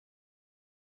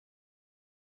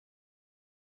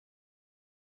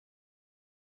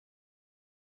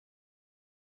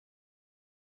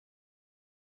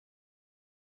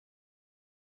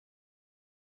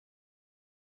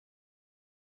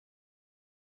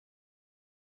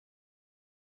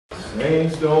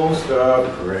Saints, don't stop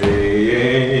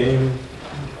praying,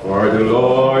 for the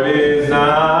Lord is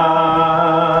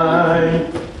nigh.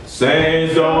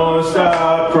 Saints, don't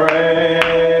stop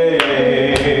praying,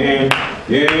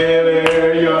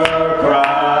 hear your cry,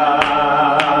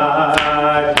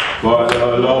 for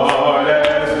the Lord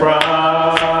has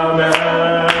promised,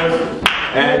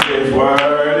 and His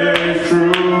word is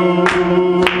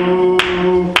true.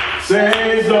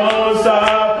 Saints, don't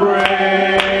stop praying,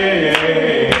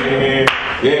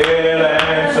 He'll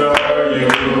answer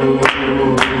you.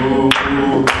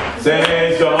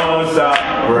 Saints, don't stop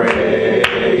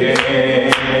praying,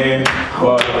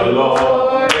 for the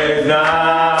Lord is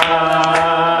nigh.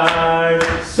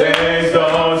 Saints,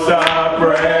 don't stop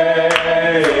praying,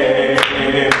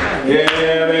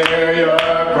 hear your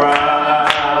cry,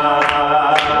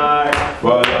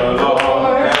 for the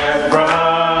Lord has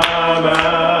promised,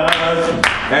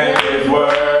 and His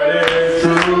word is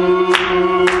true.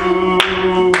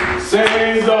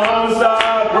 Saints, don't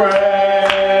stop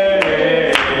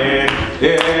praying,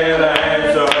 He'll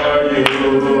answer you.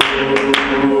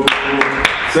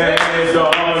 Saints,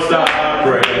 don't stop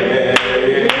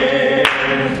praying,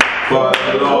 for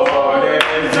the Lord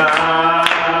is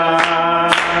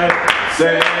nigh.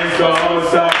 Saints, don't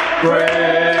stop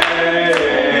praying,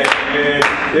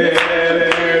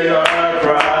 hear your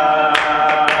cry,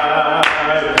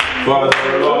 for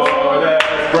the Lord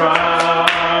has promised,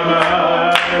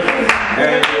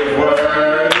 and His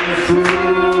word is true.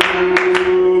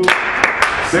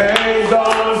 Saints,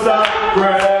 don't stop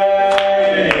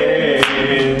praying,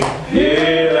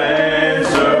 He'll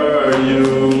answer you.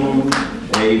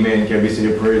 Amen. Can we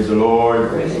say praise the Lord?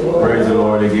 Praise the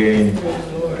Lord again.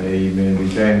 Amen. We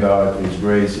thank God for His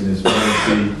grace and His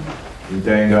mercy. We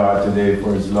thank God today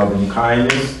for His loving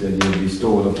kindness that He has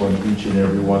bestowed upon each and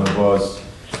every one of us.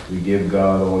 We give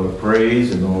God all the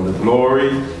praise and all the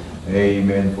glory.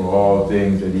 Amen. For all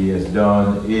things that He has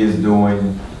done, is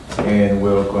doing, and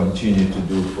will continue to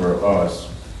do for us.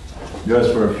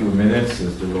 Just for a few minutes,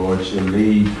 as the Lord shall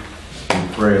lead, we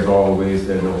pray as always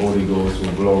that the Holy Ghost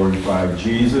will glorify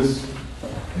Jesus,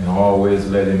 and always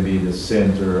let Him be the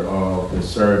center of the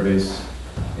service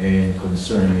and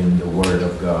concerning the Word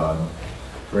of God.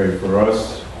 Pray for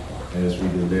us as we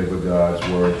deliver God's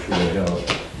Word through the help,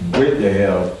 with the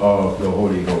help of the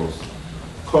Holy Ghost.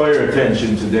 Call your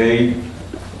attention today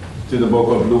to the book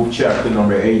of Luke chapter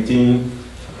number 18.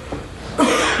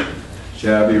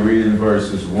 Shall be reading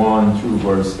verses 1 through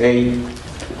verse 8.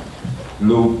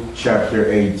 Luke chapter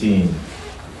 18.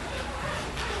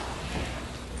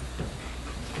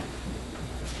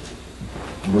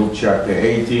 Luke chapter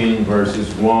 18,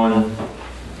 verses 1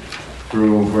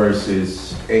 through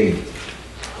verses 8.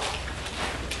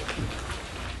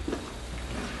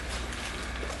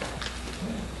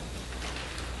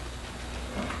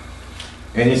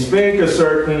 And he spake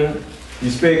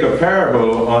a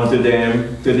parable unto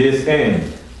them to this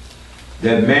end,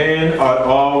 that man ought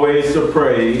always to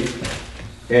pray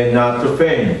and not to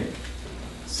faint,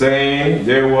 saying,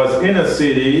 there was in a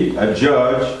city a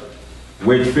judge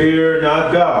which feared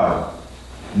not God,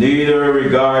 neither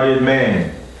regarded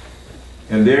man.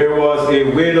 And there was a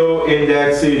widow in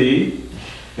that city,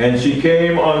 and she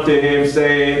came unto him,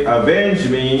 saying, avenge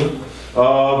me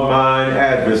of mine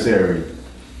adversary.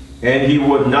 And he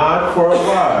would not for a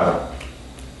while.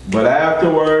 But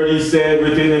afterward he said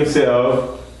within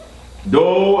himself,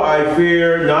 though I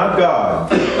fear not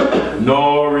God,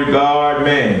 nor regard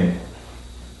man,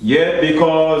 yet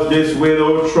because this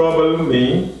widow troubleth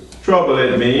me,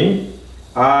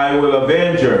 I will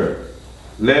avenge her,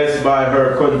 lest by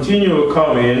her continual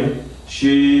coming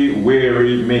she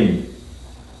wearied me.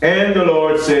 And the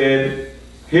Lord said,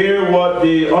 hear what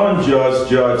the unjust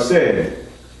judge said.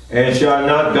 And shall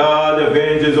not God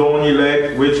avenge His own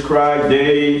elect, which cry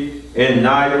day and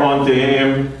night unto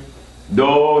Him,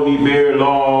 though He bear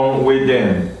long with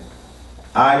them?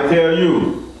 I tell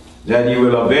you that He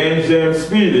will avenge them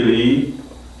speedily.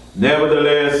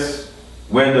 Nevertheless,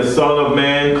 when the Son of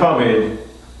Man cometh,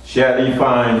 shall He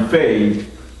find faith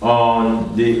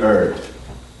on the earth?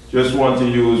 Just want to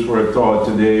use for a thought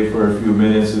today for a few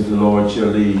minutes, as the Lord shall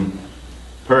lead,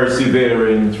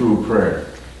 persevering through prayer.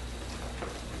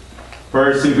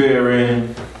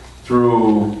 Persevering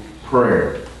through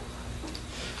prayer.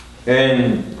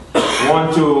 And I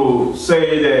want to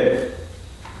say that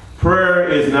prayer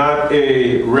is not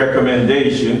a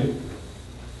recommendation.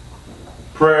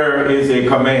 Prayer is a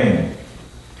command.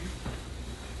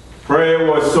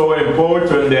 Prayer was so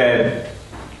important that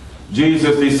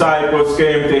Jesus' disciples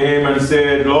came to Him and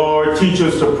said, Lord, teach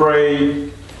us to pray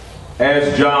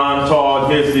as John taught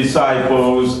his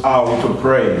disciples how to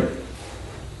pray.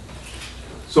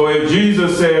 So if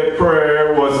Jesus said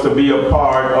prayer was to be a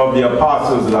part of the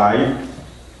apostles' life,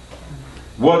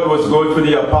 what was good for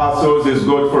the apostles is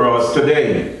good for us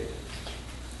today.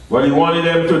 Well, he wanted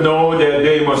them to know that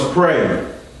they must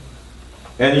pray.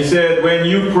 And he said, when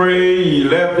you pray, he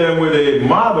left them with a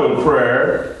model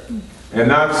prayer. And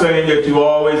not saying that you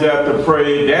always have to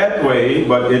pray that way,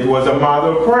 but it was a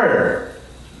model prayer.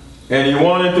 And he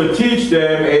wanted to teach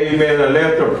them, amen, and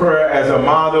left the prayer as a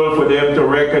model for them to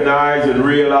recognize and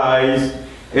realize,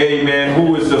 amen,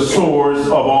 who is the source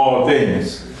of all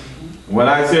things. When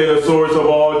I say the source of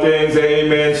all things,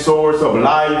 amen, source of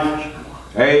life,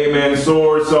 amen,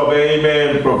 source of,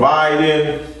 amen,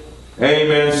 providing,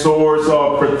 amen, source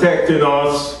of protecting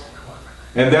us,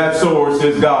 and that source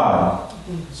is God.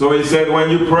 So he said, when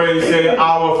you pray, say,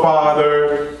 Our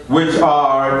Father, which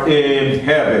art in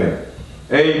heaven.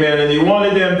 Amen. And he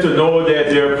wanted them to know that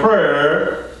their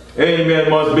prayer, amen,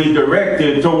 must be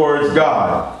directed towards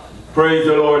God. Praise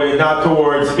the Lord, and not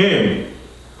towards him.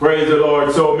 Praise the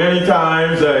Lord. So many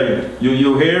times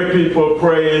you hear people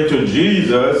praying to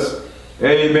Jesus.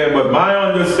 Amen. But my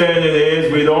understanding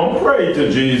is we don't pray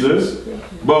to Jesus,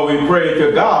 but we pray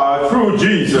to God through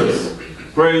Jesus.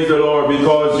 Praise the Lord.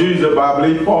 Because Jesus, I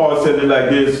believe Paul said it like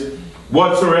this,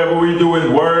 whatsoever we do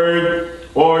in word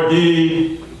or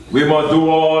deed, we must do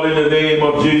all in the name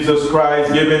of Jesus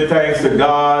Christ, giving thanks to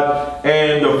God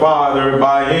and the Father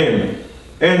by him.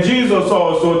 And Jesus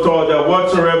also taught that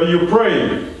whatsoever you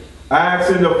pray, ask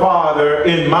in the Father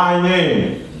in my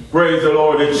name. Praise the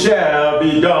Lord, it shall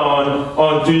be done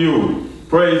unto you.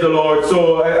 Praise the Lord.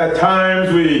 So at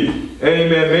times we,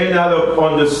 amen, may not have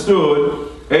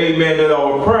understood, amen, that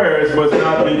our prayers must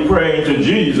not be praying to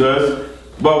Jesus,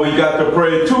 but we got to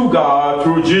pray to God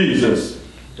through Jesus.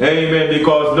 Amen,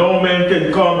 because no man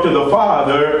can come to the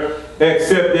Father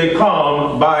except they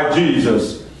come by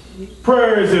Jesus.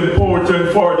 Prayer is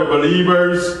important for the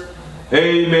believers,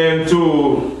 amen,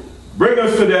 to bring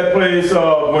us to that place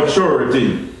of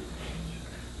maturity.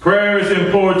 Prayer is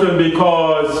important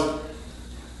because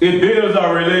it builds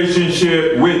our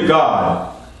relationship with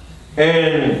God.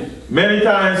 And many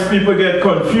times people get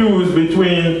confused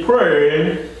between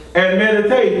praying and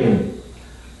meditating.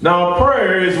 Now,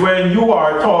 prayer is when you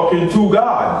are talking to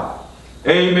God.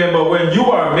 Amen. But when you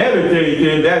are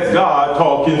meditating, that's God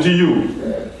talking to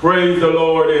you. Praise the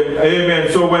Lord. And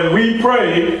amen. So when we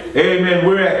pray, amen,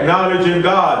 we're acknowledging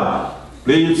God.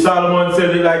 Solomon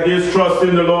said it like this, trust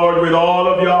in the Lord with all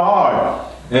of your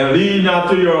heart, and lean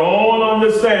not to your own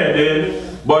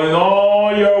understanding, but in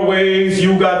all your ways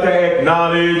you got to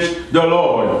acknowledge the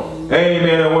Lord.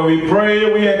 Amen. And when we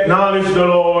pray, we acknowledge the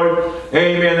Lord.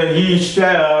 Amen. And he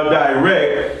shall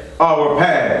direct our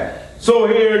path. So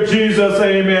here Jesus,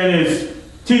 amen, is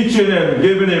teaching and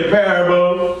giving a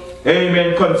parable,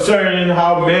 amen, concerning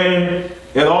how men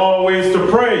ought always to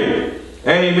pray,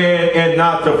 amen, and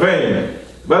not to faint.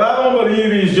 But I don't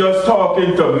believe he's just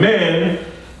talking to men,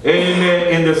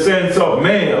 amen, in the sense of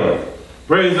male.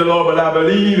 Praise the Lord. But I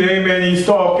believe, amen, he's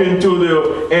talking to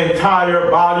the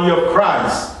entire body of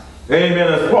Christ.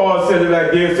 Amen. As Paul said it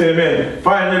like this, amen.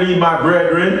 Finally, my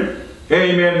brethren,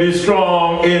 amen, be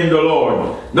strong in the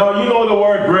Lord. Now, you know the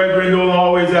word brethren don't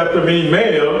always have to mean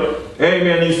male.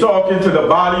 Amen. He's talking to the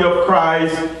body of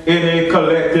Christ in a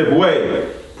collective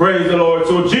way. Praise the Lord.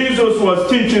 So Jesus was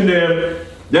teaching them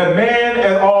that man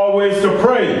had always to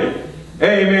pray.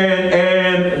 Amen.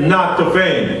 And not to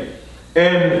faint.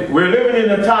 And we're living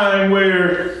in a time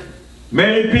where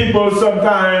many people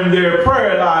sometimes their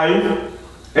prayer life,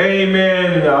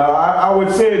 amen, I would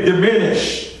say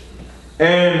diminish.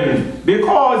 And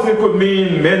because it could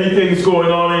mean many things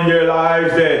going on in their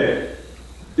lives that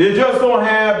they just don't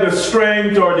have the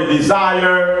strength or the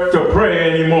desire to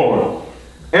pray anymore.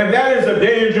 And that is a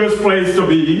dangerous place to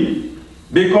be,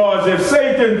 because if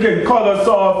Satan can cut us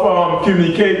off from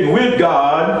communicating with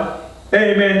God,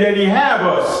 amen, then he have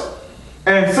us.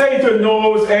 And Satan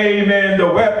knows, amen, the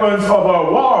weapons of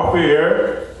our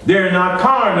warfare, they're not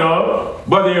carnal,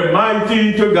 but they're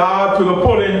mighty to God to the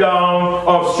pulling down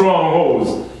of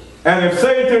strongholds. And if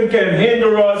Satan can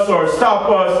hinder us or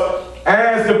stop us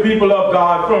as the people of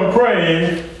God from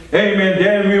praying, amen,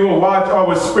 then we will watch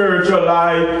our spiritual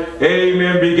life,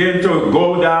 amen, begin to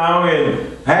go down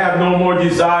and have no more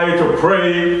desire to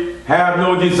pray, have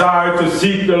no desire to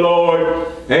seek the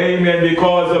Lord, amen,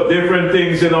 because of different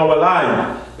things in our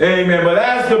life. Amen. But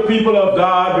as the people of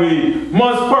God, we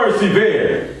must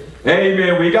persevere.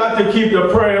 Amen. We got to keep the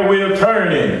prayer wheel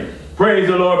turning. Praise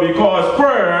the Lord, because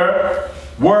prayer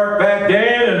worked back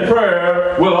then and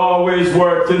prayer will always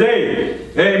work today.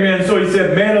 Amen. So he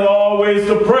said, men will always always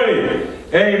to pray.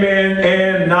 Amen.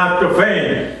 And not to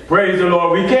faint. Praise the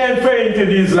Lord. We can't faint in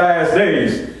these last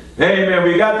days. Amen.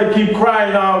 We got to keep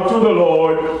crying out to the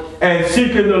Lord and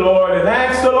seeking the Lord and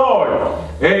ask the Lord.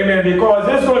 Amen. Because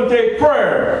it's going to take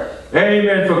prayer.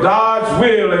 Amen. For God's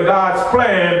will and God's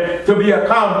plan to be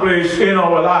accomplished in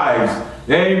our lives.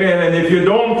 Amen. And if you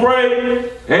don't pray,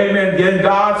 amen, then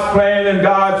God's plan and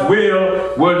God's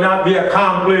will not be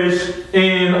accomplished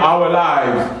in our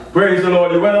lives. Praise the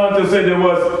Lord. He went on to say there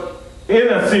was in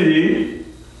a city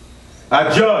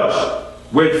a judge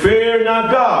which feared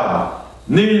not God,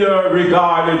 neither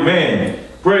regarded men.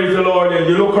 Praise the Lord. And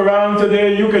you look around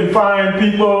today, you can find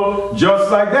people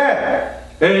just like that.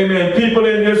 Amen. People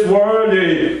in this world,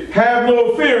 they have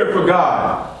no fear for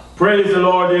God. Praise the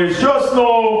Lord. There's just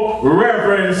no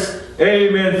reverence,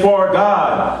 amen, for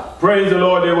God. Praise the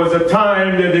Lord. There was a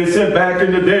time that they said back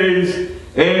in the days,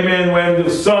 amen, when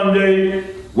the Sunday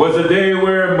was a day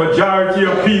where majority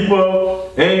of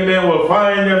people, amen, will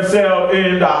find themselves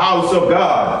in the house of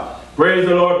God. Praise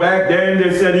the Lord. Back then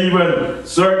they said even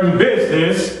certain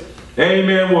business,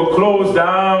 amen, will close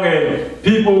down and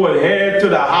people would head to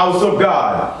the house of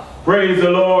God. Praise the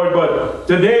Lord. But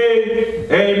today,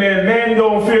 amen, men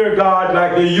don't fear God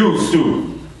like they used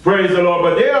to. Praise the Lord.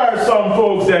 But there are some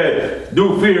folks that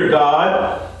do fear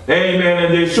God. Amen.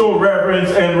 And they show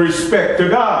reverence and respect to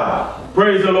God.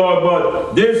 Praise the Lord.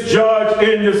 But this judge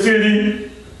in the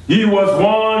city, he was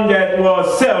one that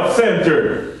was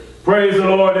self-centered. Praise the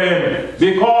Lord. And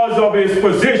because of his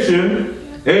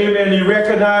position, amen, he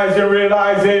recognized and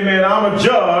realized, amen, I'm a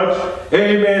judge,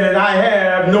 amen, and I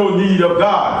have no need of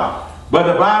God.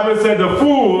 But the Bible said the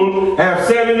fool have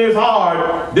said in his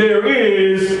heart, there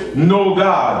is no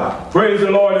God. Praise the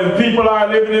Lord. And people are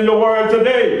living in the world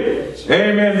today.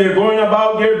 Amen. They're going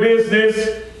about their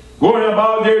business, going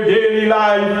about their daily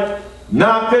life,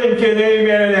 not thinking,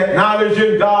 amen, and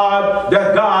acknowledging God,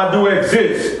 that God do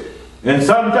exist. And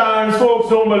sometimes folks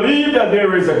don't believe that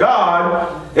there is a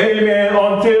God, amen,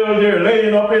 until they're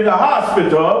laying up in the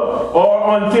hospital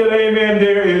or until, amen,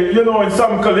 they're, in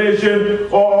some collision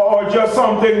or just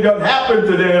something that happened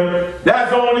to them.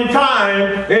 That's the only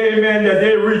time, amen, that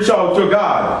they reach out to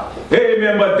God.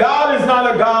 Amen. But God is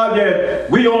not a God that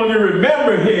we only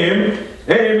remember him,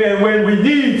 amen, when we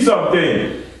need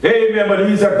something. Amen. But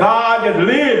he's a God that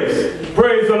lives.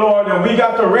 Praise the Lord. And we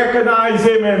got to recognize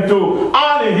him and to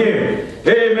honor him.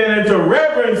 Amen. And to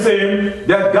reverence him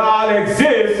that God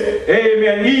exists.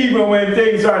 Amen. Even when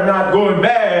things are not going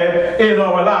bad in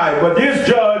our life. But this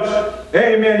judge,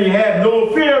 amen, he had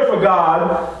no fear for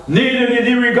God. Neither did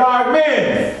he regard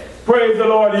men. Praise the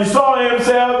Lord. He saw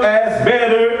himself as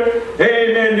better,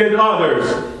 amen, than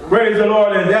others. Praise the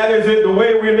Lord. And that is it, the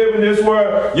way we live in this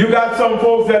world. You got some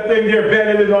folks that think they're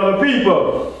better than other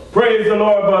people. Praise the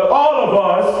Lord. But all of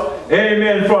us,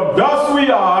 amen, from dust we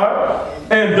are,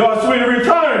 and dust we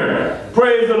return.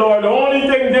 Praise the Lord. The only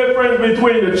thing different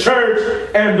between the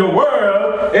church and the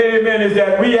world, amen, is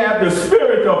that we have the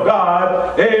Spirit of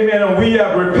God, amen, and we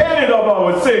have repented of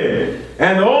our sin.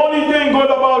 And the only thing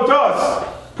good about us,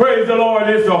 praise the Lord,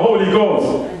 is the Holy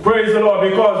Ghost. Praise the Lord.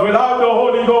 Because without the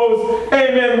Holy Ghost,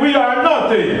 amen, we are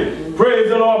nothing. Praise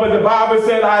the Lord. But the Bible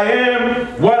said, I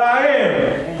am what I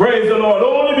am. Praise the Lord.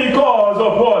 Only because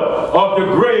of what? Of the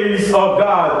grace of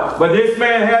God. But this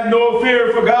man had no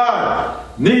fear for God.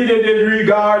 Neither did he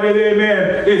regard it,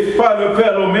 amen, his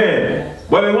fellow men.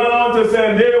 But it went on to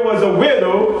say, there was a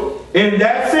widow in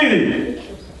that city.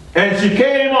 And she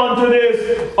came unto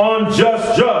this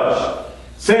unjust judge,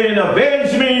 saying,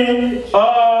 avenge me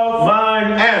of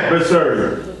mine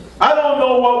adversary. I don't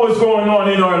know what was going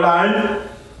on in her life,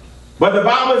 but the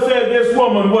Bible said this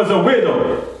woman was a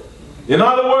widow. In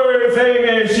other words,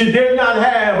 amen, she did not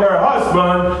have her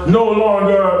husband no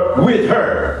longer with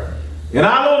her. And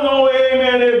I don't know,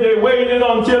 amen, if they waited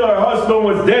until her husband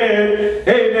was dead,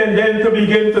 amen, then to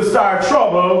begin to start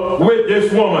trouble with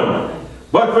this woman.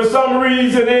 But for some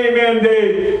reason, amen,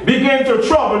 they began to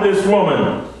trouble this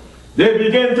woman. They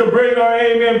begin to bring her,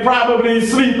 amen, probably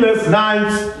sleepless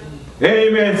nights,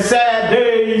 amen, sad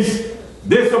days,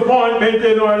 disappointment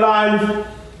in her life.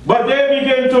 But they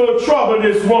begin to trouble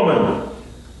this woman.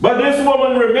 But this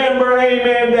woman, remember,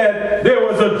 amen, that there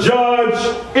was a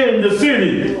judge in the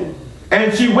city.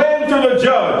 And she went to the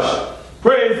judge,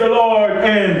 praise the Lord,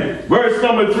 and verse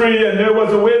number 3, and there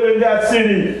was a widow in that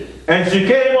city, and she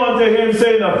came unto him,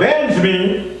 saying, avenge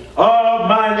me of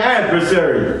mine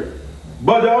adversary.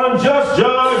 But the unjust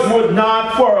judge would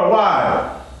not for a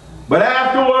while. But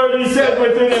afterward he said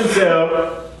within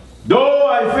himself, though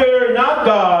I fear not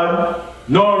God,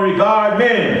 nor regard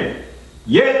men,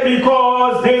 yet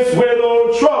because this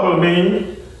widow troubled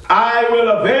me, I will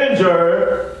avenge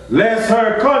her, lest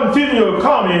her continual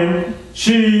coming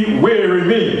she weary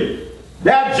me.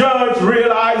 That judge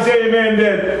realized, amen,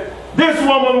 that this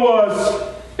woman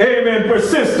was, amen,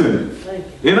 persistent.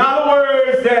 In other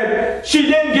words, that she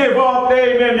didn't give up,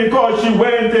 amen, because she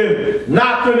went and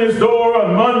knocked on his door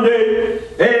on Monday,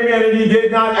 amen, and he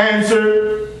did not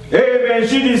answer. Amen.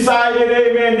 She decided,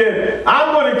 amen, that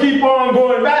I'm going to keep on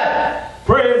going back.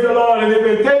 Praise the Lord. And if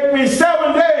it takes me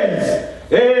 7 days,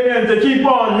 amen, to keep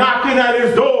on knocking at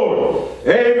his door,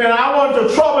 amen, I want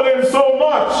to trouble him so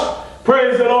much,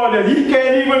 praise the Lord, that he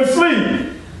can't even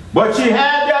sleep. But she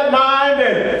had that mind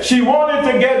that she wanted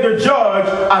to get the judge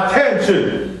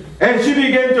attention. And she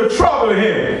began to trouble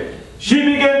him. She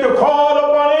began to call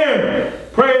upon him,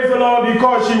 praise the Lord,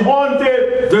 because she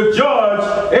wanted the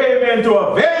judge, amen, to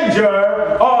avenge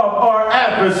her of our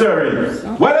adversary.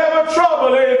 Whatever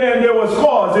trouble, amen, there was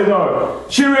causing her,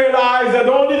 she realized that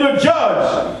only the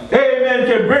judge, amen,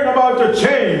 can bring about the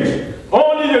change.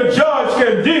 Only the judge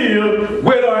can deal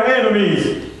with our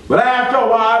enemies. But after a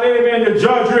while, amen, the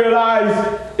judge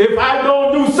realized, if I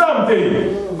don't do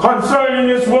something concerning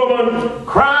this woman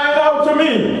crying out to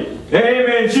me,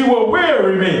 amen, she will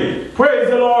weary me. Praise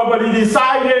the Lord. But he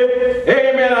decided,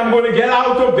 amen, I'm going to get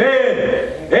out of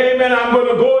bed. Amen, I'm going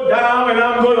to go down and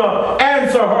I'm going to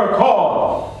answer her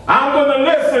call. I'm going to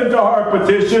listen to her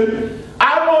petition.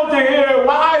 I want to hear,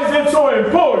 why is it so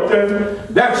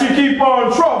important that she keep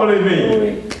on troubling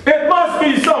me? It must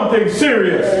be something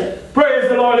serious. Praise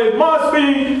the Lord. It must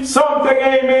be something,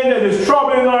 amen, that is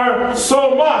troubling her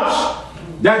so much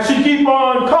that she keep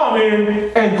on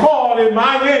coming and calling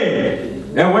my name.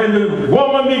 And when the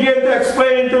woman began to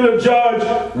explain to the judge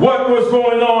what was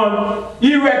going on,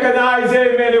 he recognized,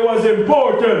 amen, it was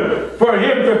important for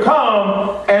him to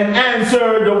come and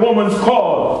answer the woman's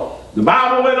call. The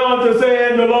Bible went on to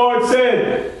say, and the Lord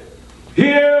said,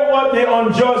 hear what the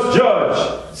unjust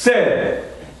judge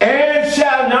said. And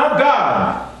shall not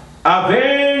God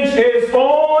avenge his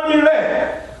own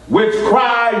elect, which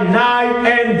cry night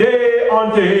and day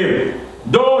unto him,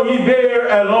 though he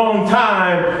bear a long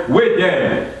time with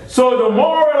them? So the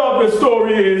moral of the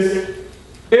story is,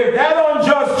 if that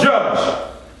unjust judge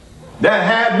that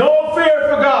had no fear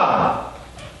for God,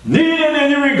 neither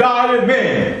any regarded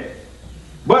men,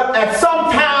 but at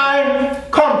some time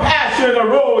compassion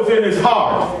arose in his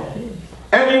heart,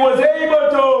 and he was able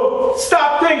to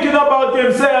stop thinking about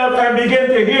himself and begin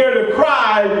to hear the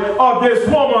cry of this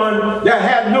woman that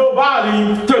had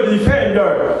nobody to defend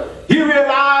her. He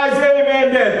realized,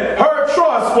 amen, that her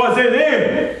trust was in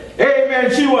him.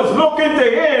 Amen. She was looking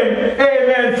to him,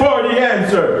 amen, for the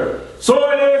answer.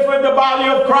 So it is with the body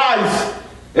of Christ.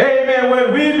 Amen.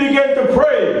 When we begin to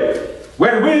pray,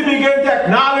 when we begin to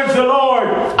acknowledge the Lord,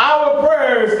 our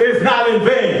prayers is not in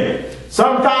vain.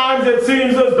 Sometimes it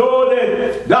seems as though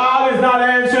that God is not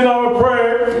answering our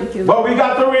prayer, but we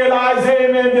got to realize,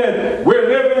 amen, that we're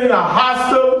living in a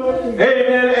hostile,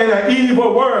 amen, and an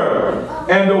evil world.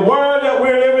 And the world that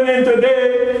we're living in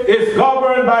today is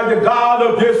governed by the God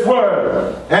of this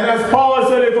world. And as Paul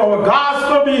said, if our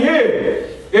gospel be hid,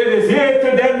 it is hid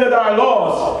to them that are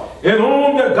lost, in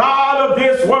whom the God of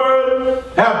this world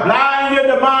have blinded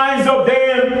the minds of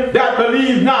them that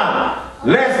believe not,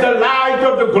 lest the light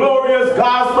of the glorious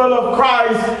gospel of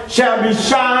Christ shall be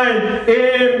shined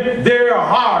in their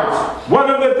hearts. One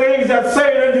of the things that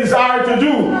Satan desired to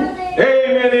do,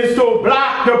 amen, is to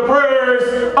block the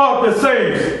prayers of the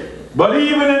saints. But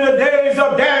even in the days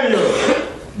of Daniel,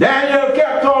 Daniel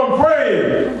kept on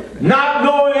praying, not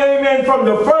knowing, amen, from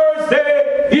the first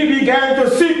day he began to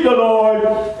seek the Lord,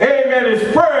 amen,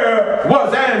 his prayer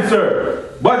was answered.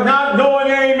 But not knowing,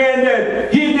 amen,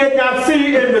 that he did not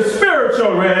see in the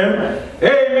spiritual realm,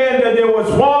 amen, that there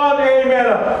was one, amen,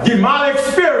 a demonic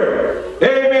spirit,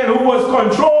 amen, who was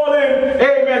controlling,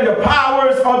 amen, the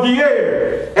powers of the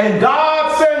air. And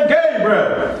God sent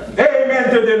Gabriel,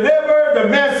 amen, to deliver the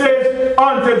message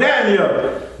unto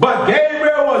Daniel. But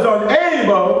Gabriel was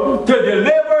unable to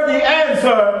deliver the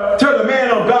answer to the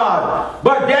man of God.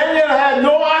 But Daniel had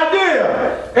no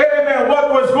idea, amen,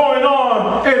 what was going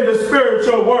on in the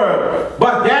spiritual world.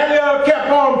 But Daniel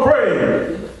kept on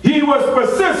praying. He was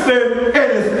persistent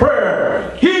in his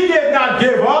prayer. He did not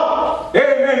give up,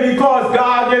 amen, because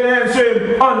God didn't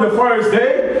answer him on the first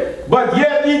day. But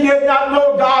yet he did not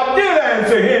know God did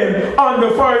answer him on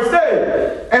the first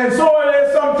day. And so it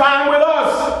is sometime with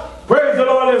us. Praise the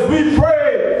Lord, as we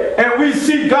pray and we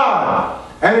seek God.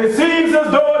 And it seems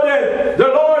as though that the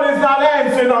Lord is not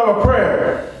answering our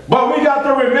prayer. But we got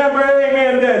to remember,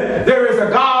 amen, that there is a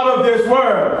God of this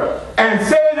world. And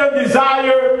Satan's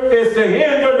desire is to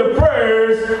hinder the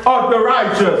prayers of the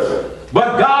righteous.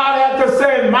 But God had to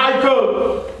send mighty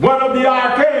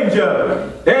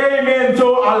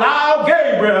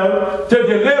Gabriel to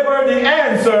deliver the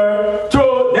answer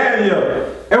to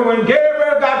Daniel. And when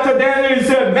Gabriel got to Daniel, he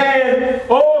said, man,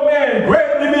 oh man,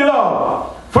 greatly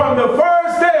beloved, from the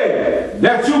first day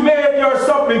that you made your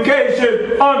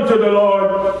supplication unto the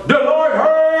Lord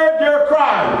heard your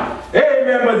cry.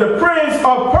 Amen. But the prince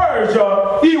of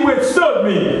Persia, he withstood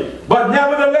me. But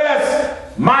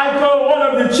nevertheless, Michael, one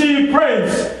of the chief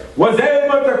princes, was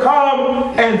able to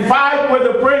come and fight with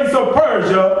the prince of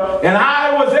Persia, and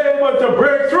I was able to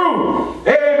break through,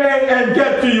 amen, and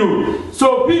get to you.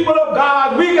 So people of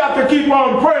God, we got to keep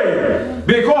on praying,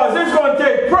 because it's going to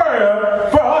take prayer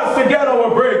for us to get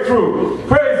our breakthrough.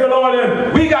 Praise the Lord.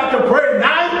 And we got to pray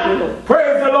night.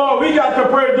 Praise the Lord. We got to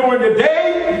pray during the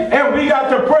day, and we got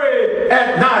to pray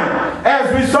at night.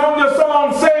 As we sung the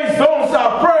song, saints, don't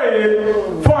stop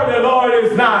praying, for the Lord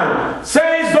is nigh.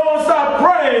 Saints, don't stop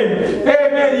praying.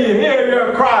 Amen. You hear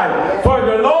your cry. For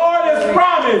the Lord has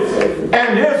promised,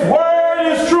 and his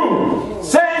word is true.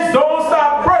 Saints, don't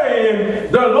stop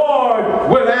praying. The Lord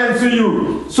will answer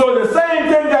you. So the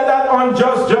same thing that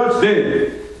unjust judge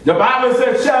did. The Bible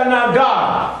says, shall not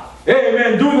God,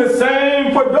 amen, do the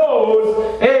same for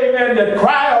those, amen, that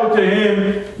cry out to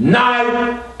him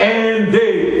night and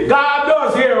day. God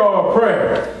does hear our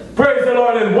prayer. Praise the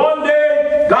Lord. And one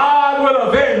day, God will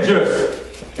avenge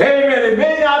us. Amen. It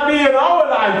may not be in our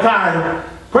lifetime.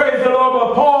 Praise the Lord.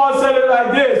 But Paul said it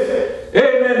like this.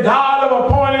 Amen. God have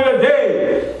appointed a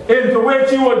day into which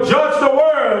he will judge the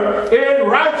world in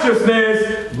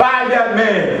righteousness by that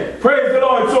man. Praise the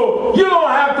Lord. So you don't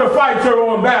have to fight your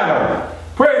own battle.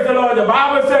 Praise the Lord. The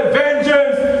Bible said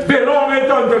vengeance belongeth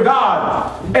unto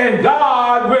God, and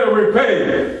God will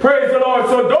repay. Praise the Lord.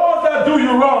 So those that do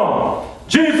you wrong,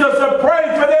 Jesus said, pray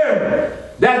for them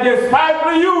that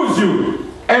despitefully use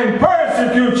you and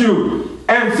persecute you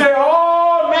and say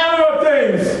all manner of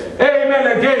things,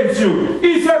 amen, against you.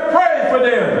 He said, pray for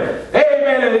them.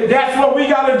 Amen. And that's what we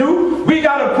got to do. We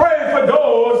got to pray for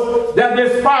those that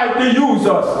despitefully use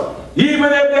us, even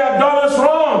if they have done us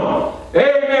wrong.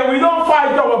 Amen. We don't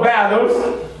fight our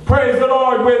battles, praise the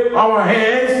Lord, with our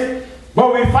hands,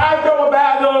 but we fight our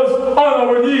battles on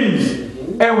our knees.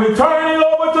 And we turn it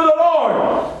over to the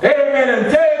Lord. Amen.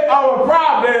 And take our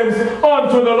problems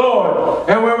unto the Lord.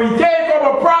 And when we take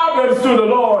our problems to the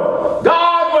Lord,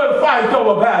 God will fight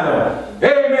our battle.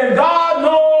 Amen. God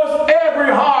knows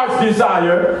every heart's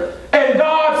desire, and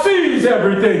God sees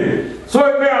everything. So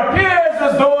it may appear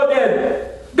as though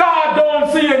that God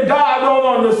don't see and God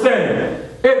don't understand.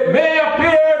 It may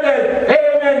appear that,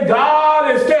 amen,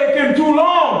 God is taking too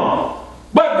long.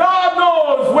 But God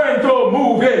knows when to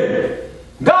move in.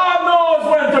 God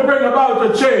knows when to bring about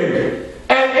the change.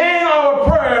 And in our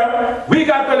prayer, we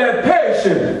got to let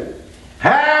patience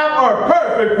have our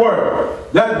perfect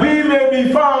work, that we may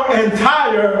be found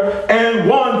entire and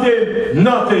wanting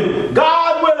nothing.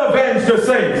 God will avenge the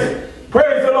saints.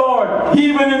 Praise the Lord.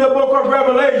 Even in the book of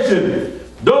Revelation,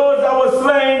 those that were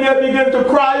slain, they begin to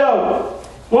cry out,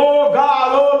 oh God,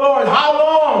 oh Lord, how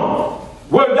long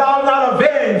wilt thou not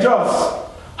avenge us?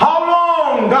 How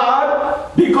long,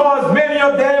 God? Because many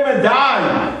of them had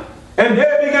died. And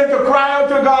they began to cry out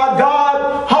to God,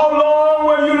 God, how long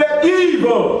will you let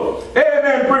evil,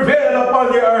 amen, prevail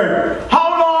upon the earth?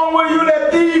 How long will you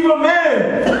let evil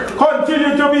men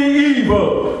continue to be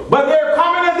evil? But there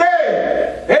coming a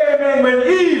day, amen, when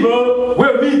evil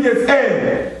will meet its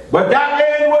end. But that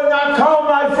end will not come,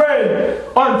 my friend,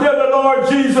 until the Lord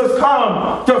Jesus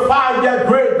come to fight that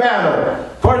great battle.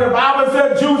 For the Bible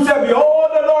said, Jude said,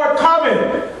 behold, the Lord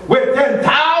cometh with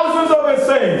 10,000s of his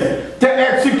saints to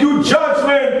execute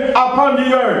judgment upon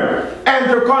the earth, and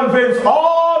to convince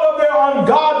all of their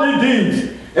ungodly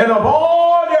deeds and of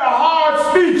all their hard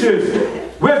speeches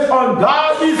which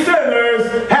ungodly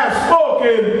sinners have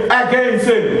spoken against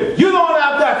him. You don't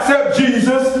have to accept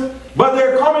Jesus, but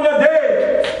there coming a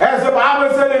day, as the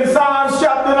Bible said in Psalms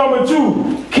chapter number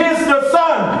 2, kiss the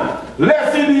Son,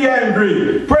 lest he be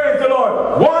angry. Praise the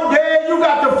Lord. One day you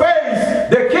got to face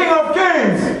the King of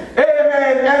Kings,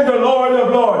 amen, and the Lord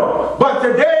of Lords. But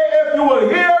today, if you will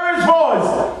hear his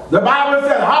voice, the Bible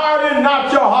said, harden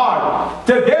not your heart.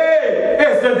 Today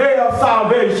is the day of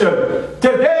salvation.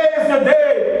 Today is the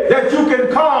day that you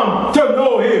can come to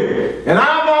know him. And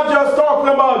I'm not just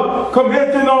talking about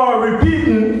committing or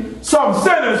repeating some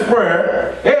sinner's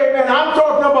prayer. Amen. I'm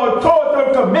talking about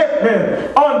total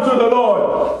commitment unto the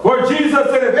Lord. For Jesus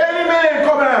said, if any man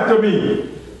come after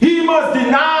me, he must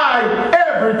deny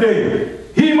everything.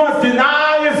 He must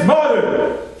deny his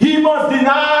mother. He must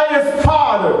deny his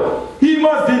father. He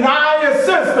must deny his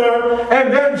sister.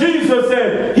 And then Jesus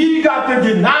said, he got to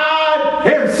deny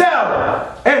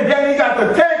himself. And then he got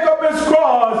to take up his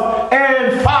cross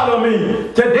and follow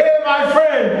me.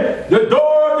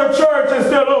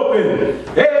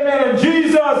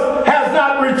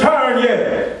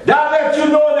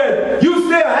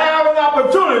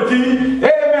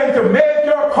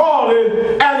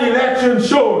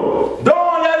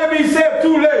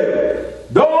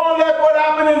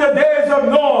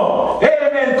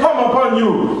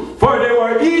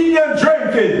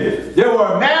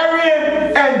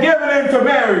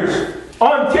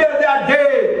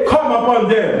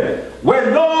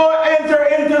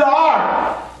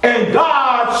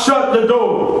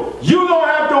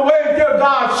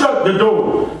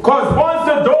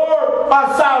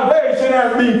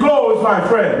 my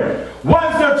friend.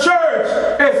 Once the church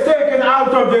is taken out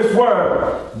of this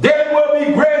world, there will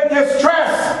be great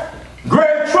distress.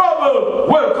 Great trouble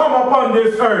will come upon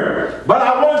this earth. But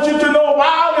I want you to know,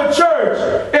 while the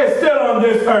church is still on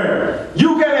this earth,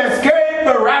 you can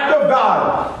escape the wrath of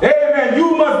God. Amen.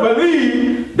 You must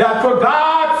believe that for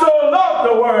God so loved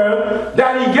the world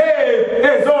that he gave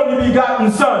his only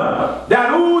begotten Son, that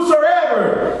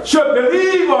whosoever should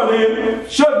believe on him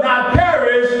should not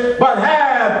perish but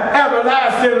have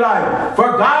everlasting life.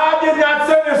 For God did not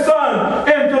send his Son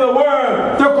into the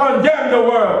world to condemn the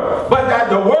world, but that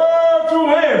the world through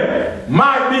him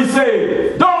might be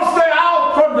saved. Don't stay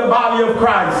out from the body of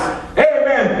Christ.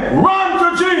 Amen. Run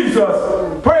to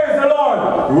Jesus. Praise the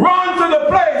Lord. Run to the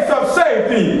place of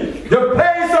safety. The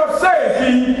place of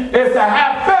safety is to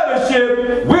have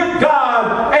fellowship with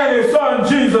God and his Son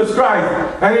Jesus Christ.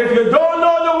 And if you don't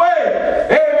know the way,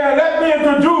 amen, let me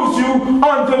introduce you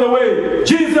unto the way.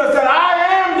 Jesus said, I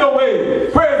am the way.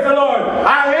 Praise the Lord.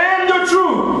 I am the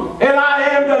truth and I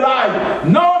am the life.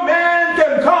 No man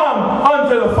can come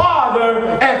unto the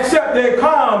Father except they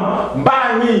come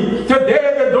by me.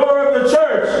 Today the door of the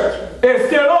church is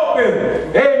still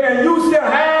open. Amen. You still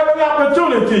have an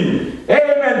opportunity.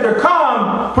 Amen. To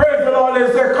come. Praise the Lord.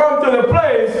 Is to come to the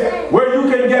place where you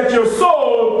can get your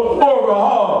soul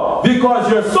overhauled.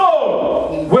 Because your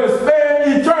soul will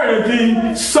spend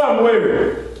eternity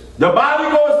somewhere. The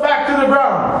body goes back to the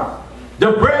ground.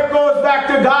 The breath goes back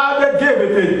to God that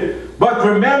giveth it. But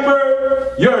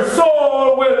remember, your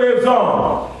soul will live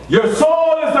on. Your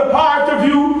soul is the part of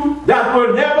you that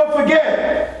will never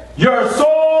forget. Your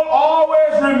soul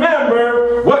always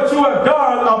remember what you have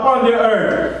done upon the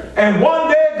earth. And one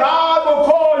day God will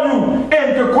call you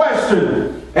into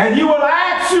question. And he will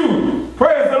ask you,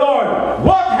 praise the Lord,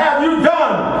 what have you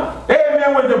done?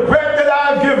 Amen. With the breath that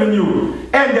I have given you.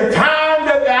 And the time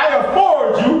that I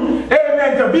afford you.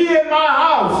 Amen. To be in my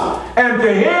house. And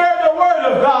to hear the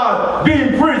word of God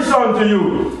being preached unto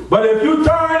you. But if you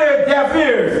turn a deaf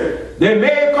ears, there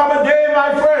may come a day,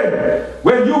 my friend,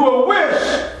 when you will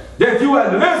wish that you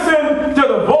had listened to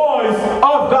the voice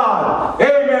of God.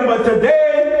 Amen. But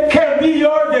today can be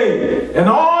your day. And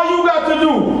all you got to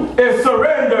do is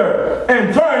surrender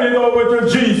and turn it over to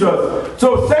Jesus.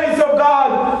 So saints of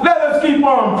God, let us keep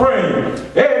on praying.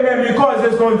 Amen. Because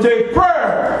it's going to take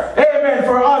prayer. Amen.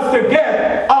 For us to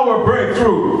get our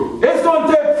breakthrough. It's going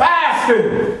to take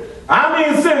fasting. I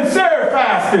mean sincere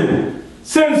fasting.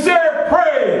 Sincere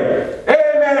praying.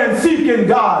 Amen. And seeking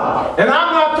God. And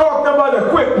I'm not talking about a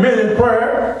quick minute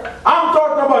prayer. I'm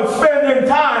talking about spending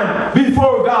time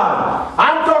before God.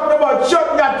 I'm talking about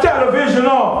shutting that television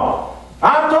off.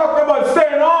 I'm talking about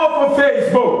staying off of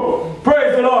Facebook.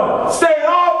 Praise the Lord. Staying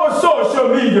off of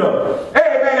social media.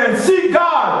 Amen. And seek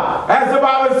God. As the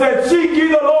Bible said, seek ye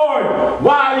the Lord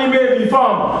while he may be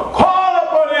found. Call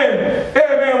upon him.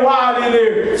 Amen. While he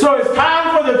lives. So it's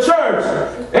time for the church.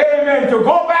 Amen. To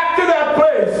go back to that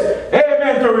place.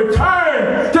 Amen. To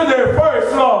return to their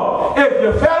first love. If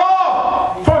you fell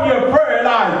off from your prayer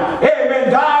life.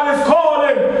 Amen. God is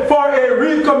calling for a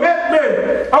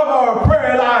recommitment of our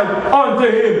prayer life unto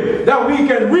him, that we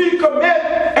can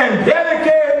recommit and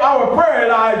dedicate our prayer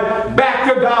life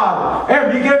back to God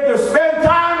and begin to spend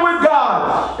time with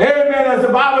God. Amen. As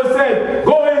the Bible said,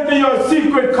 go into your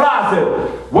secret closet.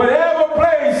 Whatever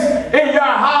place in your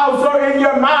house or in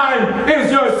your mind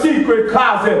is your secret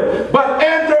closet, but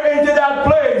enter into that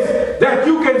place that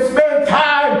you can spend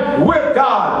time with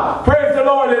God. Praise the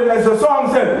Lord. And as the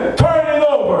song said, turn it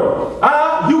over.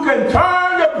 You can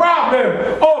turn the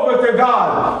problem over to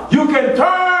God. You can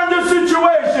turn the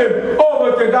situation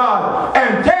over to God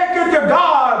and take it to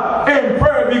God in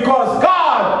prayer, because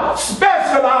God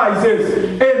specializes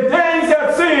in things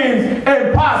that seem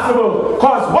impossible.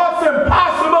 Because what's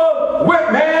impossible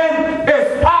with man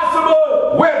is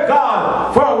possible with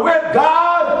God. For with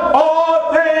God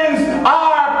all things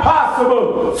are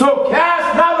possible. So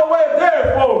cast not away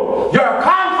therefore your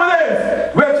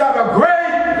confidence, which have a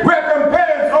great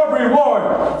recompense of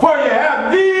reward. For you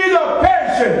have need of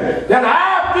patience, that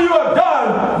after you have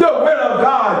done the will of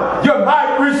God, you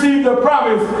might receive the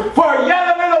promise. For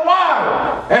yet a little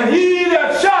while, and he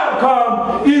that shall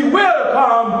come, he will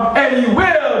come, and he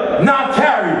will not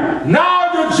tarry.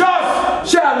 Now the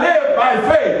just shall live by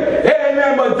faith.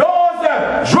 Amen. But those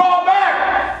that draw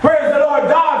back, praise the Lord,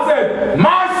 God said,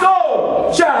 my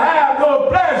soul shall have no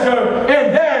pleasure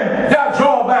in them that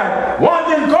draw back. Want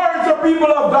to encourage the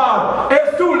people of God.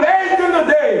 It's too late in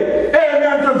the day,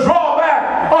 amen, to draw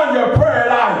back on your prayer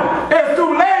life. It's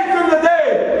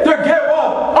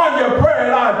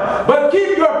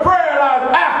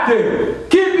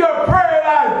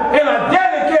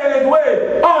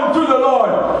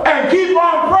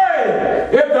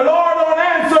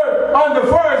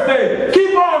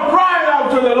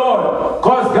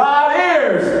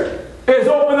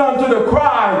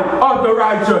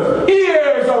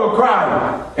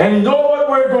And you know what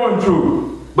we're going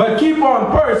through. But keep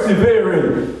on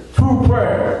persevering through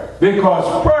prayer.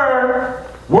 Because prayer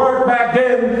worked back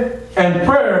then, and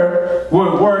prayer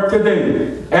will work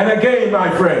today. And again, my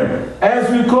friend,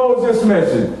 as we close this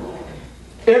message,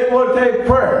 it will take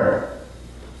prayer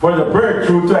for the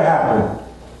breakthrough to happen.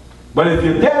 But if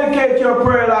you dedicate your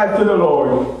prayer life to the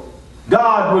Lord,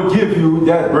 God will give you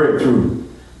that breakthrough.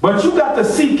 But you got to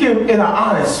seek Him in an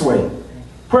honest way.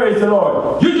 Praise the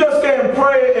Lord. You just can't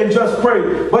pray and just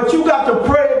pray, but you got to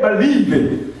pray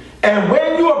believing. And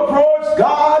when you approach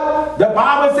God, the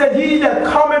Bible said, he that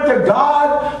cometh to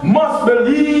God must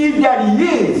believe that He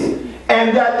is,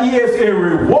 and that He is a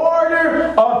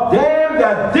rewarder of them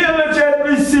that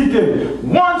diligently seek Him.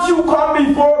 Once you come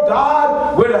before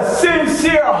God with a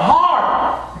sincere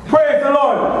heart, praise the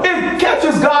Lord, it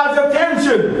catches God's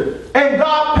attention. And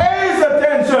God pays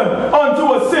attention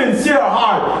unto a sincere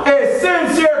heart, a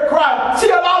sincere cry. See,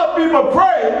 a lot of people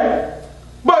pray,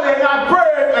 but they're not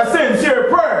praying a sincere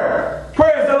prayer.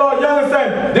 Praise the Lord. You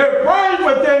understand? They're praying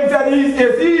for things that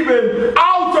is even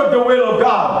out of the will of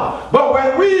God. But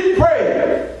when we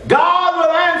pray, God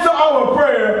will answer our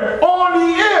prayer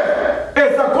only if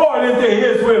it's according to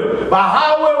His will. But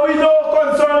how will we know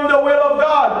concerning the will of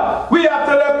God? We have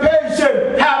to let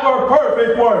patience have her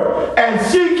perfect work. And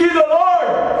seek ye the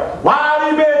Lord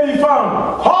while He may be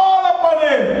found. Call upon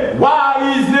Him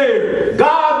while He's near.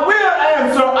 God will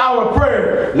answer our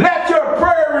prayer. Let your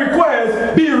prayer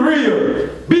request be real.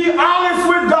 Be honest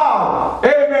with God.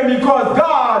 Amen. Because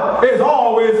God is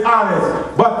always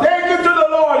honest. But take it to the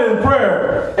Lord in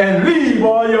prayer and leave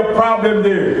all your problems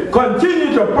there.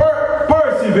 Continue to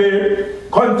persevere.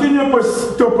 Continue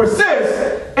to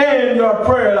persist in your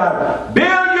prayer life.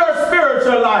 Build your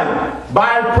spiritual life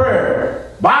by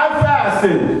prayer, by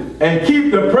fasting, and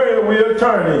keep the prayer wheel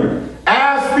turning.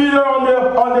 As Peter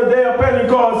on the day of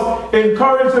Pentecost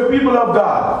encouraged the people of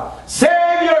God,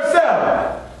 save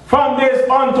yourself from this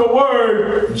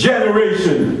untoward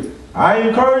generation. I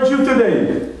encourage you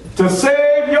today to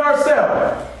save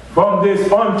yourself from this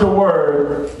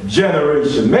untoward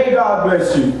generation. May God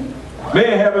bless you.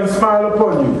 May heaven smile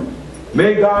upon you.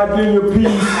 May God give you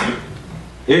peace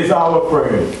is our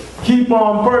prayer. Keep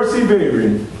on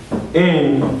persevering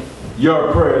in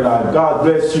your prayer life. God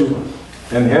bless you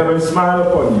and heaven smile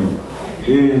upon you.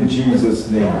 In Jesus'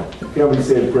 name. Can we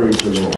say praise the Lord?